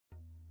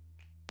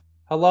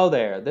Hello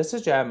there, this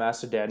is Jam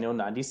Master Daniel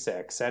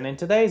 96, and in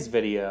today's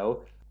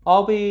video,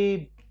 I'll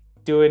be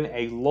doing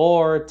a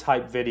lore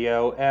type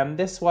video, and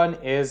this one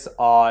is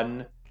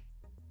on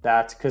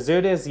that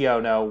Kazuda's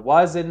Yono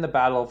was in the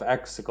Battle of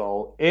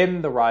Exegol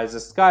in the Rise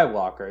of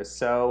Skywalker.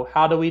 So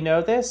how do we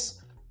know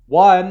this?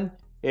 One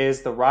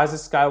is the Rise of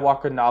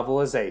Skywalker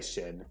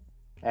novelization,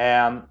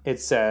 and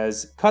it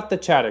says, "Cut the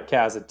chatter,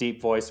 Kaz," a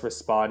deep voice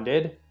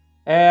responded,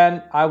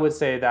 and I would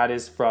say that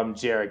is from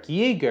Jarek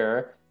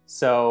Yeager.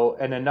 So,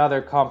 and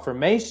another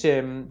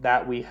confirmation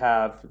that we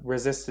have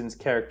Resistance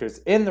characters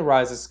in the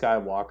Rise of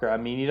Skywalker. I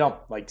mean, you don't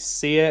like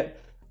see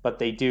it, but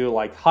they do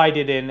like hide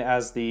it in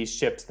as the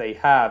ships they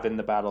have in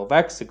the Battle of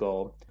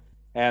Exegol.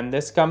 And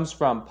this comes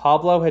from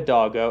Pablo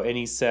Hidalgo, and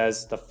he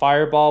says the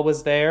Fireball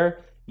was there,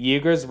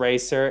 Yeager's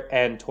Racer,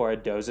 and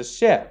Torredoza's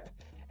ship.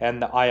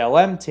 And the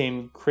ILM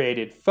team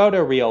created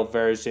photoreal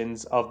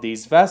versions of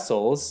these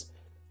vessels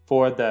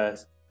for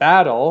the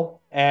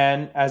battle,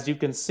 and as you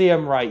can see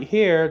them right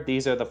here,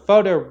 these are the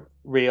photo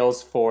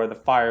reels for the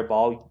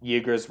Fireball,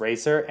 Yeager's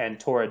Racer, and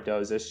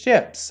Torredoza's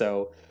ship.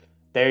 So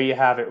there you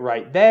have it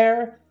right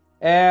there,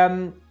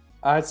 and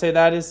I'd say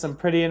that is some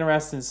pretty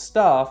interesting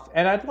stuff,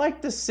 and I'd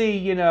like to see,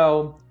 you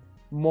know,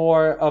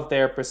 more of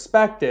their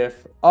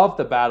perspective of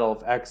the Battle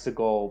of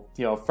Exegol,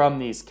 you know, from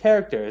these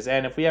characters.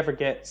 And if we ever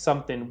get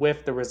something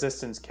with the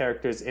Resistance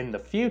characters in the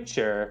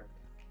future,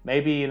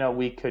 maybe, you know,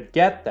 we could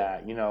get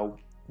that, you know,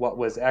 what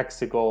was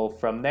Exegol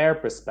from their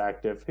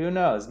perspective. Who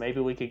knows? Maybe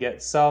we could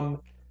get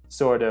some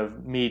sort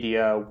of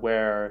media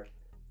where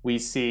we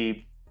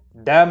see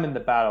them in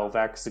the Battle of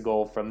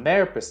Exegol from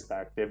their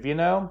perspective, you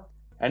know?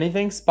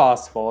 Anything's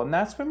possible, and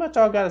that's pretty much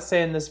all I gotta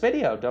say in this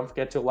video. Don't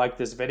forget to like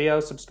this video,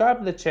 subscribe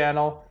to the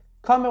channel,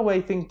 comment what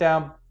you think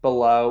down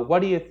below.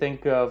 What do you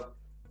think of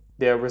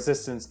the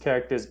Resistance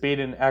characters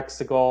beating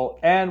Exegol,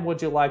 and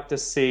would you like to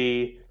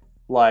see,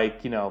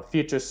 like, you know,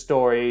 future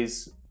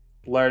stories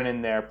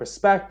learning their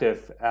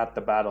perspective at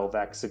the Battle of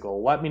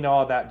Exegol? Let me know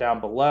all that down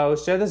below.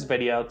 Share this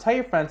video, tell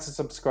your friends to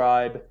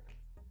subscribe.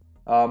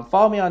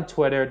 Follow me on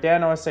Twitter,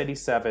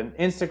 DanOS87,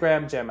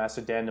 Instagram,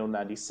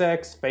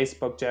 JamMasterDaniel96,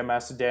 Facebook,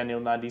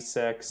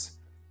 JamMasterDaniel96,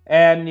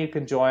 and you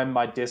can join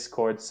my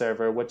Discord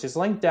server, which is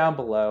linked down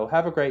below.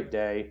 Have a great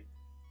day,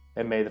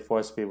 and may the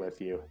Force be with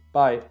you.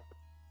 Bye.